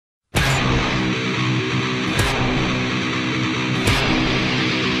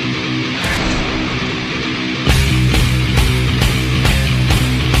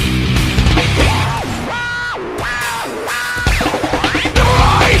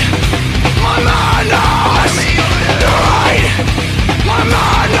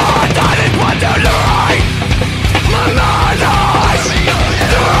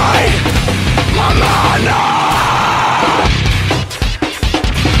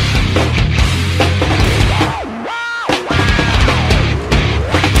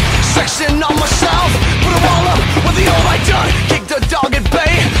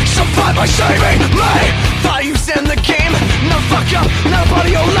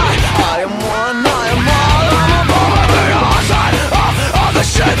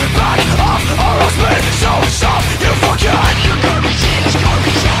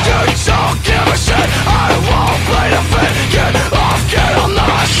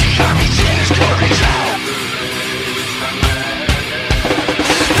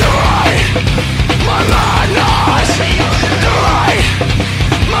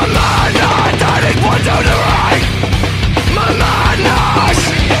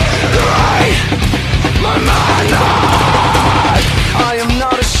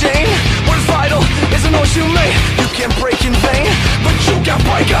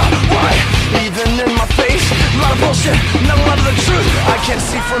can't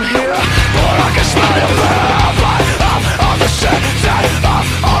see from here, but I can smell your breath. Of the shit that of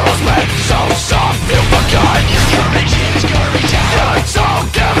all those men so soft you forgot. Your courage is courage. You don't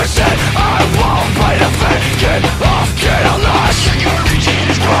give a shit. I won't play the fake. Get off, get on us. Your courage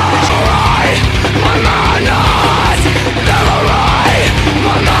is courage. Alright, my man not never right.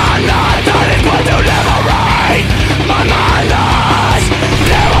 My man not that is what to never right. My man not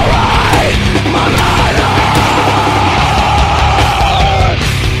never right. My man not.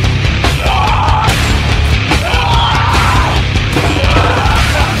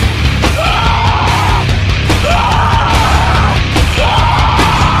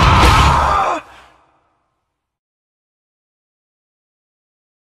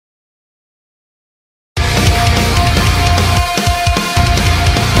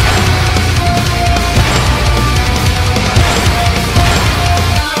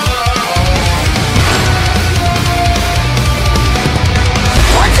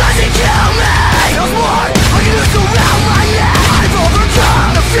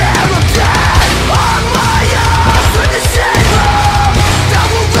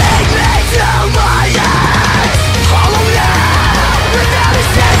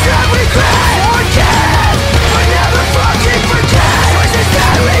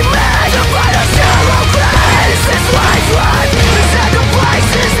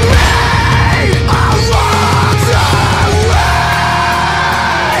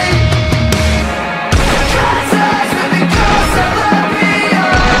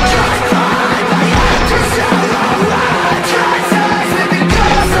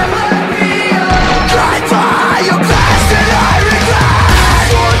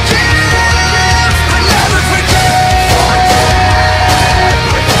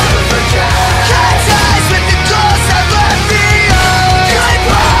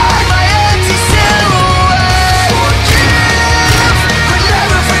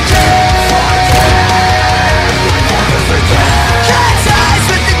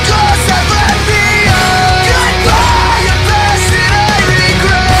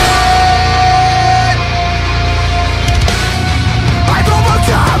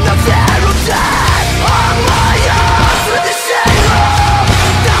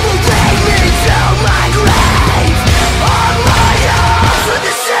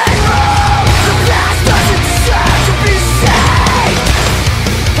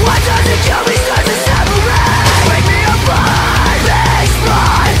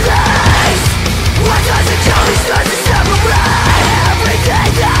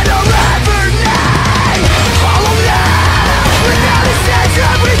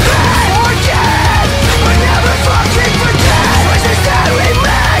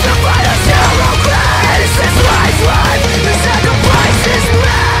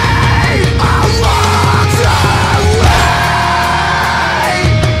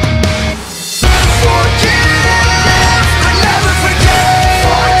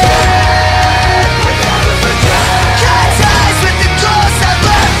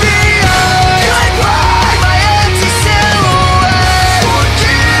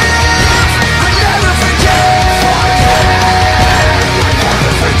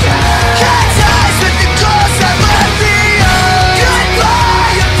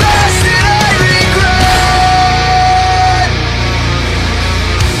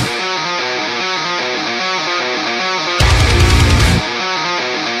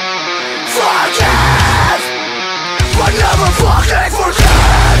 Never fucking forget.